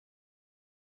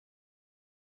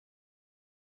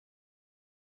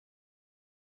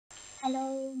Hello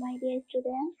my dear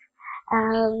students,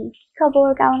 কি খবর,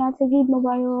 কেমন আছো? ঈদ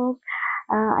মোবারক।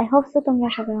 আই হোপ সো তোমরা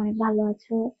সবাই অনেক ভালো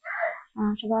আছো,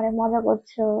 সবাই অনেক মজা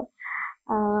করছো।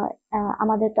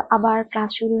 আমাদের তো আবার ক্লাস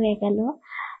শুরু হয়ে গেল।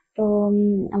 তো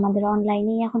আমাদের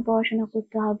অনলাইনেই এখন পড়াশোনা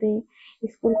করতে হবে।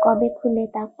 স্কুল কবে খুলে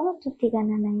তার কোনো ঠিক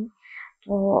ঠিকানা নাই।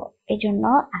 তো এই জন্য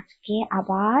আজকে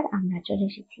আবার আমরা চলে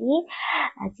এসেছি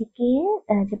আজকে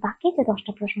যে বাকি যে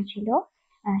 10টা প্রশ্ন ছিল,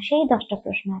 সেই 10টা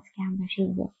প্রশ্ন আজকে আমরা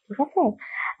শিখবো। ঠিক আছে?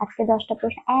 আজকে 10টা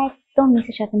প্রশ্ন একদম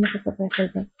মিসের সাথে মুখস্থ করে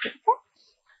ফেলবে। ঠিক আছে?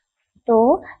 তো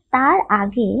তার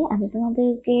আগে আমি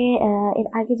তোমাদেরকে এর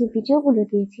আগে যে ভিডিওগুলো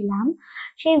দিয়েছিলাম,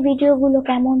 সেই ভিডিওগুলো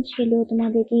কেমন ছিল,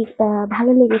 তোমাদের কি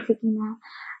ভালো লেগেছে কিনা,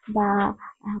 বা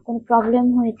কোনো প্রবলেম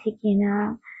হয়েছে কিনা,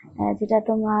 যেটা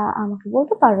তোমরা আমাকে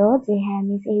বলতে পারো যে হ্যাঁ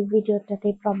মিস এই ভিডিওটাতে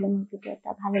প্রবলেম, ভিডিওটা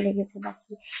ভালো লেগেছে বা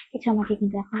কি কিছু, আমাকে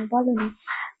কিন্তু এখনো বলোনি।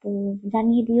 তো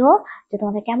জানিয়ে দিও যে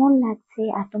তোমাদের কেমন লাগছে,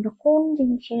 আর তোমরা কোন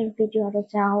জিনিসের ভিডিও আরো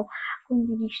চাও, কোন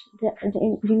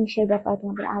জিনিসের ব্যাপারে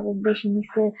তোমাদের আরো বেশি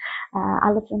মিসের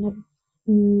আলোচনা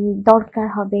দরকার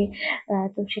হবে।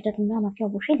 তো সেটা তোমরা আমাকে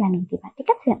অবশ্যই জানিয়ে দিবা। ঠিক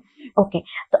আছে? ওকে।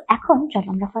 তো এখন চলো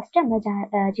আমরা ফার্স্টে আমরা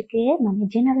জিকে মানে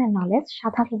জেনারেল নলেজ,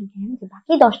 সাধারণ জ্ঞান, যে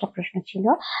বাকি 10টা প্রশ্ন ছিল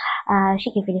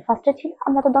শিখে ফেলি। ফার্স্টে ছিল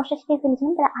আমরা তো 10টা শিখে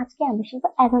ফেলেছিলাম, তাহলে আজকে আমরা শিখবো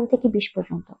 11 থেকে 20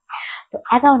 পর্যন্ত। তো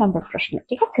 11 নম্বর প্রশ্ন।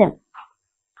 ঠিক আছে?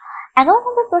 11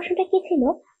 নম্বর প্রশ্নটা কি ছিল?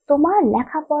 তোমার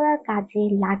লেখাপড়ার কাজে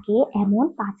লাগে এমন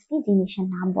 5টি জিনিসের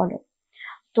নাম বলো।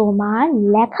 তোমার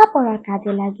লেখাপড়ার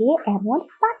কাজে লাগে এমন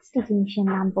 5টি জিনিসের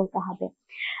নাম বলতে হবে।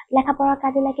 লেখাপড়ার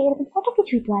কাজে লাগে এরকম কত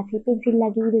কিছুই তো আছে। পেন্সিল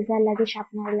লাগে, ইরেজার লাগে,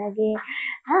 শার্পনার লাগে,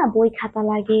 হ্যাঁ, বই খাতা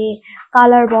লাগে,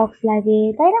 কালার বক্স লাগে,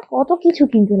 তাই না? কত কিছু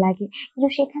কিন্তু লাগে। কিন্তু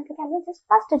সেখান থেকে আমরা জাস্ট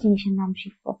 5টা জিনিসের নাম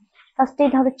শিখবো। ফার্স্টেই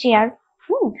ধরো চেয়ার।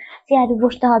 চেয়ারে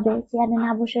বসতে হবে, চেয়ারে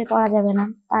না বসে পড়া যাবে না।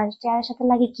 আর চেয়ারের সাথে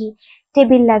লাগে কি?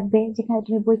 টেবিল লাগবে, যেখানে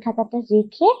তুমি বই খাতাটা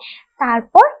রেখে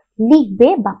তারপর লিখবে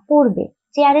বা পড়বে।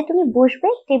 চেয়ারে তুমি বসবে,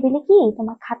 টেবিলে কি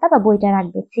তোমার খাতা বা বইটা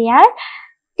রাখবে। Chair,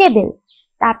 table.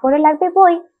 তারপরে লাগবে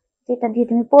বই, যেটা দিয়ে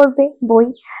তুমি পড়বে, বই।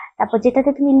 তারপর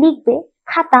যেটাতে তুমি লিখবে,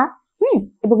 খাতা।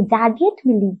 এবং যা দিয়ে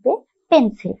তুমি লিখবে,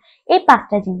 পেন্সিল। এই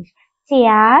 5টা জিনিস: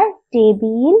 চেয়ার,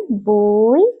 টেবিল,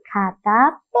 বই, খাতা,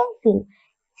 পেন্সিল।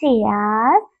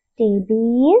 চেয়ার,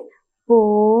 টেবিল,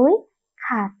 বই,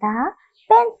 খাতা,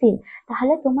 পেন্সিল।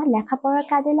 তাহলে তোমার লেখাপড়ার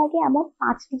কাজে লাগে এমন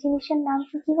 5টি জিনিসের নাম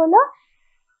কি কি হলো?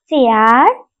 চেয়ার,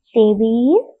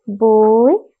 টেবিল,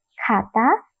 বই, খাতা,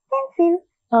 পেন্সিল।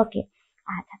 ওকে।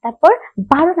 আচ্ছা, তারপর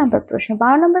 12 নম্বর প্রশ্ন।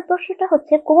 12 নম্বর প্রশ্নটা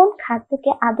হচ্ছে কোন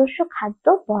খাদ্যকে আদর্শ খাদ্য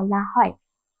বলা হয়?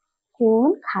 কোন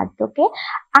খাদ্যকে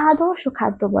আদর্শ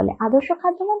খাদ্য বলে? আদর্শ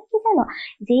খাদ্য মানে কি জানো?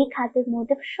 যেই খাদ্যের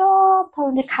মধ্যে সব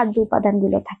ধরনের খাদ্য উপাদান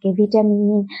গুলো থাকে: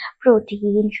 ভিটামিন,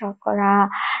 প্রোটিন, শর্করা,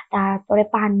 তারপরে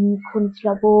পানি, খনিজ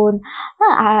লবণ,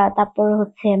 হ্যাঁ, আর তারপর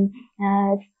হচ্ছে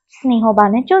আহ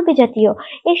স্নেহবান, চর্বি জাতীয়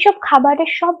এইসব খাবারের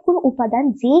সবগুলো উপাদান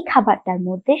যেই খাবারটার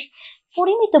মধ্যে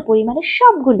পরিমিত পরিমাণে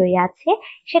সবগুলোই আছে,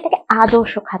 সেটাকে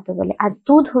আদর্শ খাদ্য বলে। আর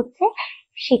দুধ হচ্ছে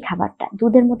সেই খাবারটা।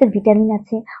 দুধের মধ্যে ভিটামিন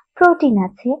আছে, প্রোটিন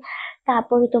আছে,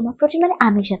 তারপরে তোমার প্রোটিন মানে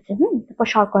আমিষ আছে, তারপর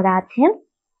শর্করা আছে,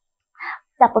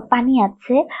 তারপর পানি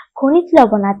আছে, খনিজ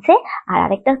লবণ আছে, আর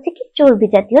আরেকটা হচ্ছে কি চর্বি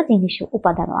জাতীয় জিনিস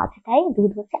উপাদানও আছে। তাই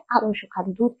দুধ হচ্ছে আদর্শ খাদ্য।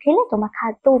 দুধ খেলে তোমার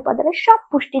খাদ্য উপাদানের সব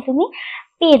পুষ্টি তুমি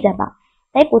পেয়ে যাবা।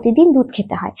 তাই প্রতিদিন দুধ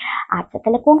খেতে হয়। আচ্ছা,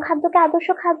 তাহলে কোন খাদ্যকে আদর্শ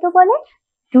খাদ্য বলে?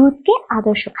 দুধকে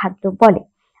আদর্শ খাদ্য বলে।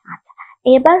 আচ্ছা,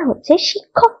 এবার হচ্ছে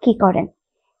শিক্ষক কি করেন?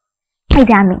 এই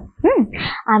যে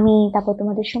আমি তারপর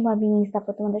তোমাদের সোমা মিস,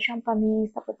 তারপর তোমাদের শম্পা মিস,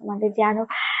 তারপর তোমাদের যে আরো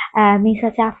মিস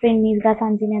আছে, আফরিন মিস বা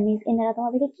সানজিনা মিস, এনারা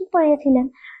তোমাদেরকে কি করিয়েছিলেন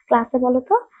ক্লাসে বলো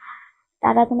তো?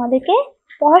 তারা তোমাদেরকে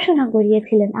পড়াশোনা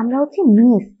করিয়েছিলেন। আমরা হচ্ছে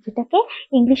মিস, যেটাকে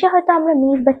ইংলিশে হয়তো আমরা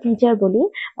মিস বা টিচার বলি,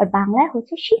 আর বাংলায়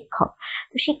হচ্ছে শিক্ষক।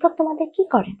 তো শিক্ষক তোমাদের কি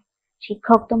করেন?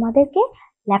 শিক্ষক তোমাদেরকে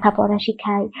লেখাপড়া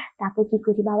শিখায়। তারপর কি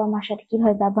করি, বাবা মার সাথে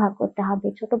কিভাবে ব্যবহার করতে হবে,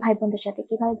 ছোট ভাই বোনদের সাথে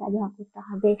কিভাবে ব্যবহার করতে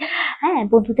হবে, হ্যাঁ,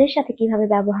 বন্ধুদের সাথে কিভাবে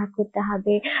ব্যবহার করতে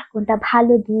হবে, কোনটা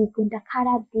ভালো দিক, কোনটা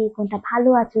খারাপ দিক, কোনটা ভালো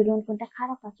আচরণ, কোনটা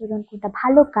খারাপ আচরণ, কোনটা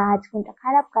ভালো কাজ, কোনটা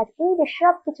খারাপ কাজ, এই যে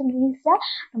সব কিছু জিনিসটা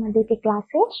তোমাদেরকে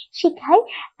ক্লাসে শিখায়।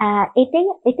 এটাই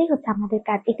এটাই হচ্ছে আমাদের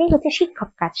কাজ, এটাই হচ্ছে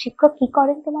শিক্ষক কাজ। শিক্ষক কি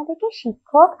করেন তোমাদেরকে?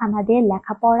 শিক্ষক আমাদের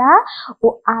লেখাপড়া ও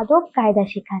আদব কায়দা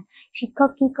শেখান।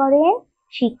 শিক্ষক কি করেন?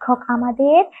 শিক্ষক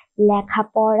আমাদের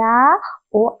লেখাপড়া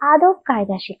ও আদব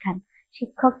কায়দা শেখান।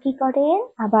 শিক্ষক কি করেন?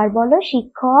 আবার বলো,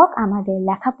 শিক্ষক আমাদের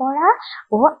লেখাপড়া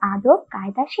ও আদব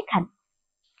কায়দা শেখান।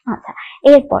 আচ্ছা,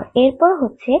 এরপর এরপর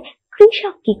হচ্ছে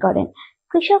কৃষক কি করেন?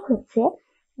 কৃষক হচ্ছে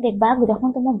দেখবা যখন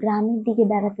তোমরা গ্রামের দিকে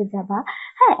বেড়াতে যাবা,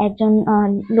 হ্যাঁ, একজন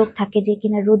লোক থাকে যে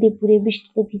কিনা রোদে পুড়ে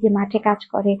বৃষ্টিতে ভিজে মাঠে কাজ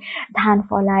করে, ধান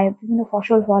ফলায়, বিভিন্ন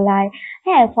ফসল ফলায়,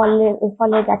 হ্যাঁ,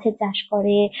 ফলের গাছের চাষ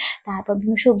করে, তারপর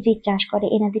বিভিন্ন সবজির চাষ করে।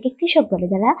 এনাদেরকে কৃষক বলে,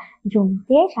 যারা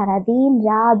জমিতে সারাদিন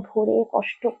রাত ভরে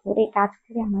কষ্ট করে কাজ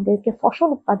করে আমাদেরকে ফসল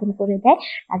উৎপাদন করে দেয়,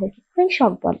 তাদেরকে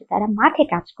কৃষক বলে। তারা মাঠে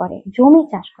কাজ করে, জমি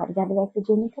চাষ করে, যাদের একটা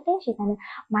জমি থাকে সেখানে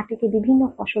মাটিতে বিভিন্ন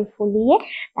ফসল ফলিয়ে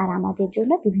তারা আমাদের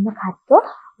জন্য বিভিন্ন খাদ্য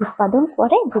উৎপাদন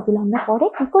করে, যেগুলো আমরা পরে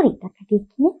কি করি, তাকে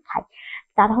কিনে খাই।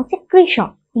 তারা হচ্ছে কৃষক।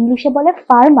 ইংলিশে বলে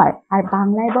ফার্মার, আর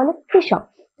বাংলায় বলে কৃষক।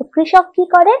 তো কৃষক কি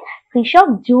করেন? কৃষক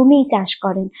জমি চাষ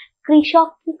করেন। কৃষক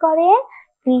কি করেন?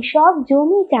 কৃষক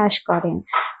জমি চাষ করেন।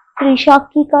 কৃষক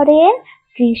কি করেন?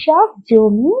 কৃষক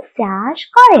জমি চাষ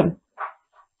করেন।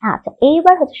 আচ্ছা,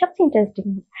 এইবার হচ্ছে সবচেয়ে ইন্টারেস্টিং,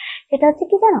 সেটা হচ্ছে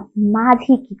কি জানো,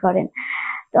 মাঝি কি করেন?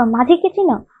 তো মাঝি কি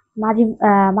চিনো? মাঝি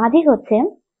মাঝি হচ্ছে,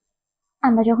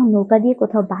 আমরা যখন নৌকা দিয়ে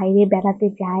কোথাও বাইরে বেড়াতে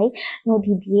যাই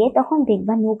নদী দিয়ে, তখন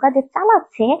দেখবা নৌকা যে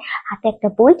চালাচ্ছে হাতে একটা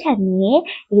বৈঠা নিয়ে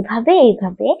এইভাবে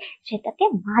এইভাবে, সেটাকে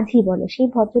মাঝি বলে। সেই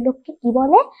ভদ্রলোককে কি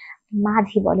বলে?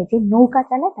 মাঝি বলে। যে নৌকা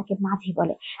চালায় তাকে মাঝি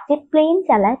বলে। যে প্লেন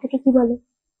চালায় তাকে কি বলে?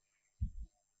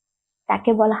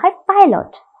 তাকে বলা হয়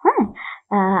পাইলট। হ্যাঁ,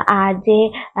 আর যে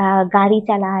গাড়ি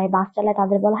চালায়, বাস চালায়,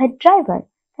 তাদের বলা হয় ড্রাইভার,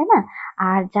 তাই না?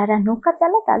 আর যারা নৌকা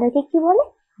চালায় তাদেরকে কি বলে?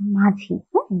 মাঝি।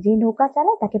 হ্যাঁ, যে নৌকা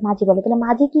চালায় তাকে মাঝি বলে। তাহলে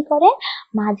মাঝি কি করে?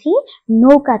 মাঝি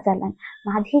নৌকা চালান।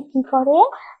 মাঝি কি করে?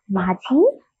 মাঝি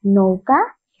নৌকা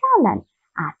চালান।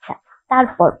 আচ্ছা,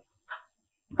 তারপর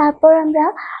তারপর আমরা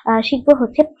শিখবো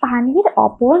হচ্ছে পানির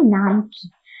অপর নাম কি।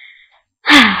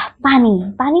 পানি।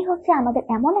 পানি হচ্ছে আমাদের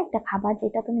এমন একটা খাবার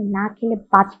যেটা তুমি না খেলে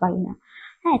বাঁচবাই না।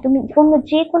 হ্যাঁ, তুমি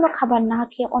যে কোনো খাবার না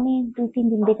খেয়ে অনেক 2-3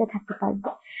 দিন বেঁচে থাকতে পারবে,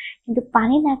 কিন্তু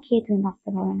পানি না খেয়ে তুমি বাঁচতে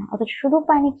পারবে না। অথচ শুধু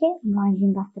পানি খেয়ে আমরা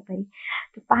অনেকদিন বাঁচতে পারি।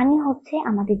 তো পানি হচ্ছে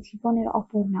আমাদের জীবনের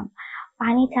অপর নাম।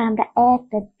 পানি ছাড়া আমরা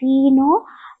একটা দিনও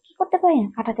কি করতে পারি না,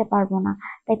 কাটাতে পারবো না।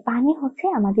 তাই পানি হচ্ছে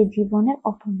আমাদের জীবনের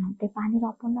অপর নাম। তাই পানির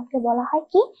অপর নামকে বলা হয়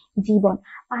কি? জীবন।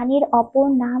 পানির অপর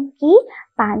নাম কি?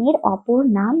 পানির অপর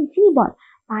নাম জীবন।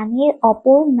 পানির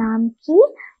অপর নাম কি?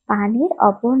 পানির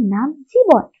অপর নাম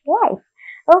জীবন, লাইফ।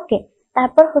 ওকে,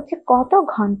 তারপর হচ্ছে কত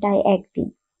ঘন্টায় একদিন।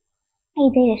 এই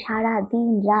যে সারা দিন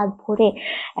রাত ভরে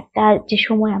একটা যে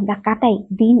সময় আমরা কাটাই,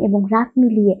 দিন এবং রাত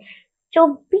মিলিয়ে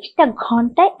 24টা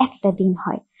ঘন্টায় একটা দিন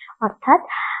হয়। অর্থাৎ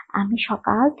আমি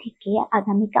সকাল থেকে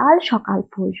আগামীকাল সকাল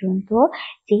পর্যন্ত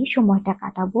যেই সময়টা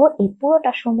কাটাবো, এই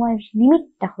পুরোটা সময়ের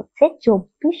লিমিটটা হচ্ছে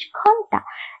 24 ঘন্টা।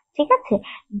 ঠিক আছে?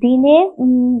 দিনে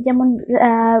যেমন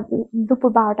দুপুর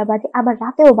 12টা বাজে, আবার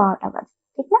রাতেও 12টা বাজে,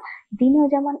 ঠিক না? দিনেও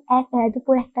যেমন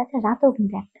দুপুর একটা আছে, রাতেও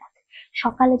কিন্তু একটা আছে।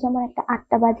 সকালে যেমন একটা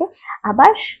 8টা বাজে,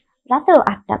 আবার রাতেও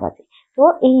 8টা বাজে। তো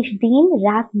এই দিন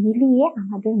রাত মিলিয়ে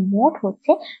আমাদের মোট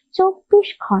হচ্ছে 24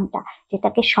 ঘন্টা,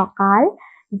 যেটাকে সকাল,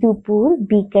 দুপুর,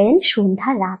 বিকেল, সন্ধ্যা,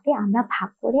 রাতে আমরা ভাগ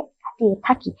করে কাটিয়ে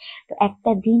থাকি। তো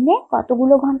একটা দিনে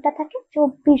কতগুলো ঘন্টা থাকে?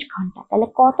 24 ঘন্টা। তাহলে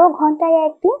কত ঘন্টায়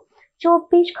একদিন?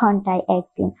 24 ঘন্টায়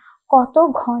একদিন। কত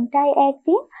ঘন্টায়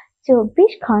একদিন?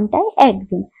 24 ঘন্টায়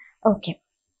একদিন। ওকে,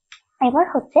 এবার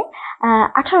হচ্ছে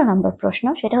 18 নম্বর প্রশ্ন,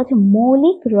 সেটা হচ্ছে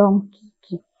মৌলিক রং কি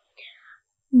কি?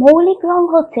 মৌলিক রং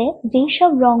হচ্ছে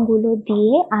যেসব রংগুলো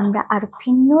দিয়ে আমরা আরো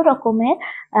ভিন্ন রকমের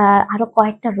আরো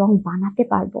কয়েকটা রং বানাতে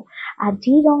পারবো। আর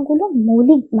যে রংগুলো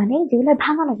মৌলিক, মানে যেগুলো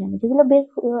ভাঙানো যায় না, যেগুলো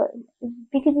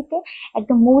পৃথিবীতে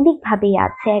একদম মৌলিক ভাবেই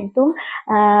আছে, একদম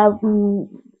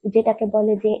যেটাকে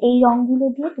বলে যে এই রংগুলো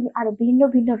দিয়ে তুমি আরো ভিন্ন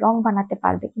ভিন্ন রং বানাতে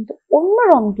পারবে, কিন্তু অন্য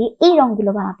রং দিয়ে এই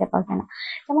রংগুলো বানাতে পারবে না।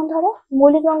 যেমন ধরো,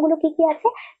 মৌলিক রংগুলো কি কি আছে?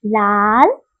 লাল,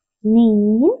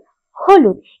 নীল,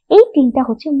 হলুদ। এই তিনটা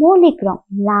হচ্ছে মৌলিক রং।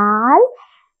 লাল,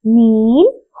 নীল,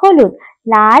 হলুদ।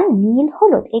 লাল, নীল,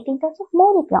 হলুদ, এই তিনটা হচ্ছে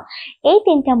মৌলিক রং। এই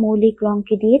তিনটা মৌলিক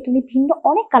রংকে দিয়ে তুমি ভিন্ন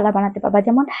অনেক কালার বানাতে পারবা।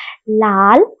 যেমন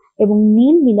লাল এবং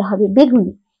নীল মিলে হবে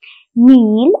বেগুনি,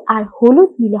 নীল আর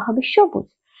হলুদ মিলে হবে সবুজ,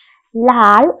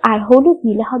 লাল আর হলুদ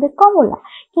মিলে হবে কমলা।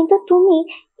 কিন্তু তুমি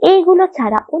এইগুলো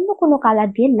ছাড়া অন্য কোনো কালার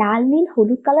দিয়ে লাল, নীল,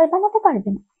 হলুদ কালার বানাতে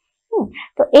পারবে না।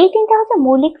 তো এই তিনটা হচ্ছে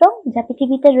মৌলিক রং যা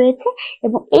পৃথিবীতে রয়েছে,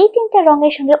 এবং এই তিনটা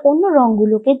রঙের সঙ্গে অন্য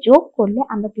রংগুলোকে যোগ করলে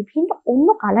আমরা বিভিন্ন অন্য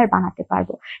কালার বানাতে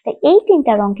পারবো। তাই এই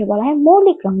তিনটা রংকে বলা হয়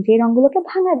মৌলিক রং, যে রংগুলোকে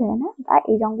ভাঙা যায় না, বা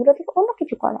এই রংগুলো থেকে অন্য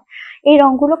কিছু করা, এই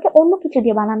রংগুলোকে অন্য কিছু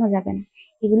দিয়ে বানানো যাবে না,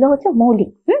 এগুলো হচ্ছে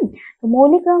মৌলিক। তো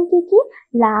মৌলিক রং কি কি?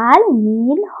 লাল,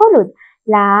 নীল, হলুদ।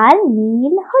 লাল,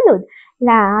 নীল, হলুদ।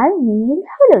 লাল, নীল,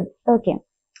 হলুদ। ওকে,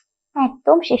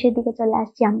 একদম শেষের দিকে চলে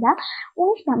আসছি আমরা।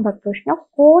 19 নম্বর প্রশ্ন,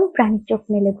 কোন প্রাণী চোখ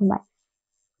মেলে ঘুমায়?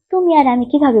 তুমি আর আমি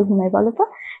কিভাবে ঘুমাই বলো তো?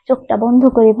 চোখটা বন্ধ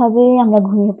করে ভাবে আমরা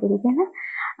ঘুমিয়ে পড়ি, তাই না?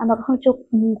 আমরা কখনো চোখ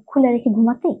খুলে রেখে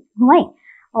ঘুমাই?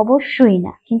 অবশ্যই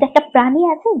না। কিন্তু একটা প্রাণী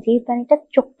আছে যে প্রাণীটার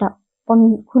চোখটা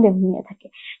খুলে ঘুমিয়ে থাকে।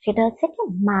 সেটা হচ্ছে কি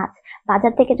মাছ।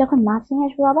 বাজার থেকে যখন মাছ নিয়ে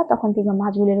আসবো বাবা, তখন দেখবো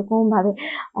মাছগুলো এরকম ভাবে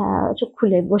চোখ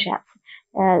খুলে বসে আছে।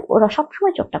 ওরা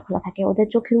সবসময় চোখটা খোলা থাকে, ওদের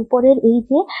চোখের উপরের এই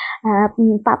যে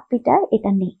পাপড়িটা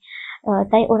এটা নেই।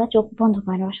 তাই ওরা চোখ বন্ধ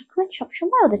করে না,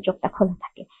 সবসময় ওদের চোখটা খোলা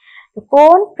থাকে। তো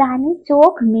কোন প্রাণী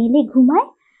চোখ মেলে ঘুমায়?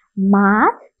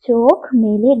 মাছ চোখ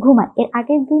মেলে ঘুমায়। এর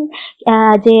আগের দিন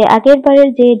যে আগের বারের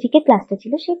যে জিকে ক্লাসটা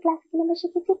ছিল, সেই ক্লাসে আমরা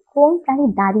শিখেছি কোন প্রাণী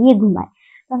দাঁড়িয়ে ঘুমায়।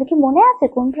 তোমাদের কি মনে আছে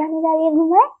কোন প্রাণী দাঁড়িয়ে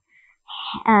ঘুমায়?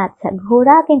 আচ্ছা,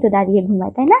 ঘোড়া কিন্তু দাঁড়িয়ে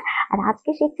ঘুমায়, তাই না? আর আজকে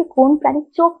শিখছি কোন প্রাণী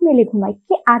চোখ মেলে ঘুমায়।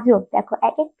 কি আজব, দেখো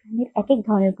এক এক প্রাণীর এক এক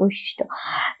ধরনের বৈশিষ্ট্য।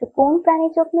 তো কোন প্রাণী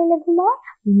চোখ মেলে ঘুমায়?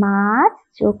 মাছ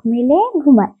চোখ মেলে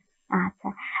ঘুমায়। আচ্ছা,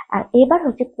 আর এবার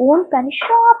হচ্ছে কোন প্রাণী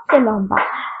সবচেয়ে লম্বা?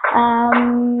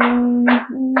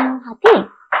 হাতি?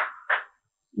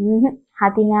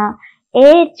 হাতি না,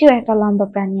 এর চেয়েও একটা লম্বা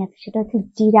প্রাণী আছে, সেটা হচ্ছে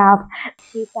জিরাফ।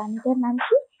 সেই প্রাণীটার নাম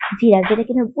কি? জিরাফ, যেটা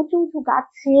কিনা উঁচু উঁচু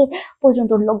গাছে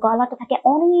পর্যন্ত গলাটা থাকে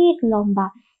অনেক লম্বা,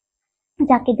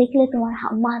 যাকে দেখলে তোমার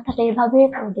মাথাটা এভাবে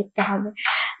দেখতে হবে।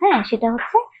 হ্যাঁ, সেটা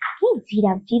হচ্ছে কি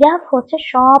জিরাফ। জিরাফ হচ্ছে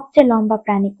সবচেয়ে লম্বা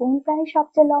প্রাণী। কোন প্রাণী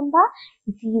সবচেয়ে লম্বা?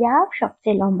 জিরাফ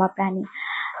সবচেয়ে লম্বা প্রাণী।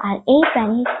 আর এই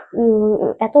প্রাণী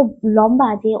এত লম্বা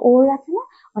যে ওর আছে না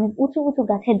অনেক উঁচু উঁচু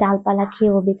গাছের ডালপালা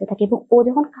খেয়েও বেঁচে থাকে, এবং ও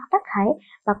যখন কাঁটা খায়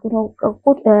বা কোনো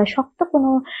শক্ত কোনো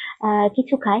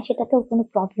কিছু খায়, সেটাতে ওর কোনো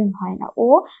প্রবলেম হয় না। ও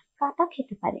কাঁটা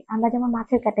খেতে পারে, আমরা যেমন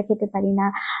মাছের কাঁটা খেতে পারি না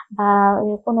বা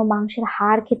কোনো মাংসের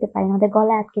হাড় খেতে পারি না, ওদের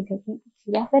গলায় আটকে যায়, কিন্তু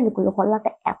জিরাফের গলাটা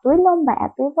এতই লম্বা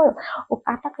এতই বড়, ও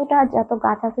কাঁটা কোটা যত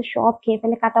গাছ আছে সব খেয়ে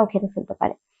ফেলে, কাঁটাও খেতে ফেলতে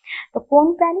পারে। তো কোন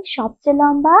প্রাণী সবচেয়ে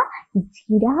লম্বা?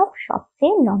 জিরাফ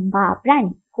সবচেয়ে লম্বা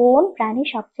প্রাণী। কোন প্রাণী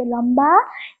সবচেয়ে লম্বা?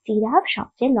 জিরাফ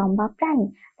সবচেয়ে লম্বা প্রাণী।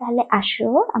 তাহলে আসো,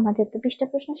 আমাদের তো 20টা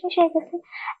প্রশ্ন শেষ হয়ে গেছে।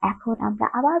 এখন আমরা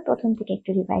আবার প্রথম থেকে একটু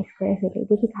রিভাইজ করে ফেলি,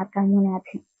 দেখি কার কার মনে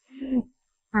আছে।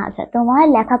 আচ্ছা, তোমার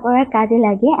লেখাপড়ার কাজে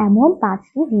লাগে এমন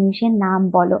 5টি জিনিসের নাম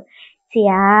বলো।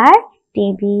 চেয়ার,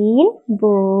 টেবিল,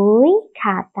 বই,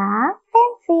 খাতা,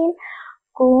 পেন্সিল।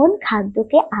 কোন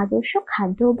খাদ্যকে আদর্শ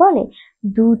খাদ্য বলে?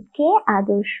 দুধকে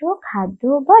আদর্শ খাদ্য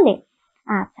বলে।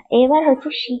 আচ্ছা, এবার হচ্ছে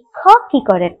শিক্ষক কি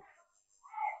করেন?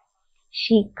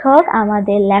 শিক্ষক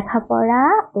আমাদের লেখাপড়া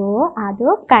ও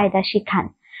আদব কায়দা শিখান।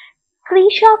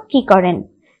 কৃষক কি করেন?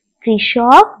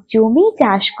 কৃষক জমি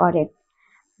চাষ করেন।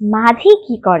 মাঝি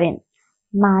কি করেন?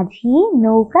 মাঝি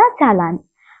নৌকা চালান।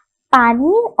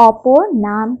 পানির অপর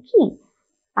নাম কি?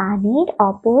 পানির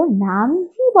অপর নাম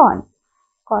জীবন।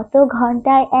 কত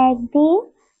ঘন্টায় একদিন?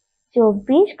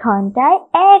 24 ঘন্টায়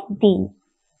একদিন।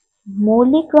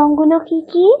 মৌলিক রঙগুলো কি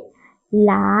কি?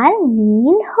 লাল,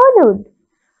 নীল, হলুদ।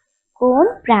 কোন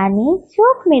প্রাণী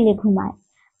চোখ মেলে ঘুমায়?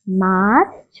 মাছ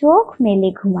চোখ মেলে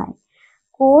ঘুমায়।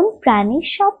 কোন প্রাণী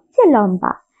সবচেয়ে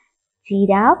লম্বা?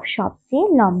 জিরাফ সবচেয়ে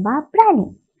লম্বা প্রাণী।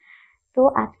 তো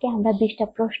আজকে আমরা 20টা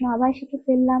প্রশ্ন আবার শিখে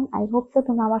ফেললাম। আই হোপ তো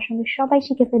তোমরা আমার সঙ্গে সবাই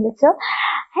শিখে ফেলেছো।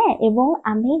 হ্যাঁ, এবং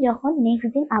আমি যখন নেক্সট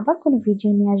দিন আবার কোনো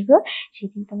ভিডিও নিয়ে আসবো,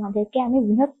 সেদিন তোমাদেরকে আমি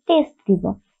বিভিন্ন টেস্ট দিব।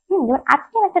 যেমন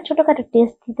আজকে আমি একটা ছোটখাটো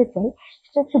টেস্ট দিতে চাই।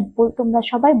 সেটা হচ্ছে তোমরা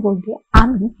সবাই বলবে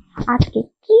আমি আজকে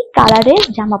কি কালারের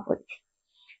জামা পরেছি।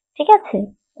 ঠিক আছে?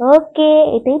 ওকে,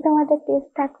 এটাই তোমাদের টেস্ট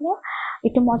থাকলো।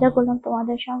 একটু মজা করলাম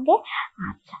তোমাদের সঙ্গে।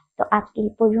 আচ্ছা, তো আজকে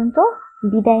এই পর্যন্ত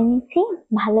বিদায় নিচ্ছি।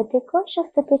 ভালো থেকো,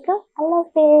 সুস্থ থেকো। আল্লাহ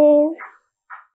হাফেজ।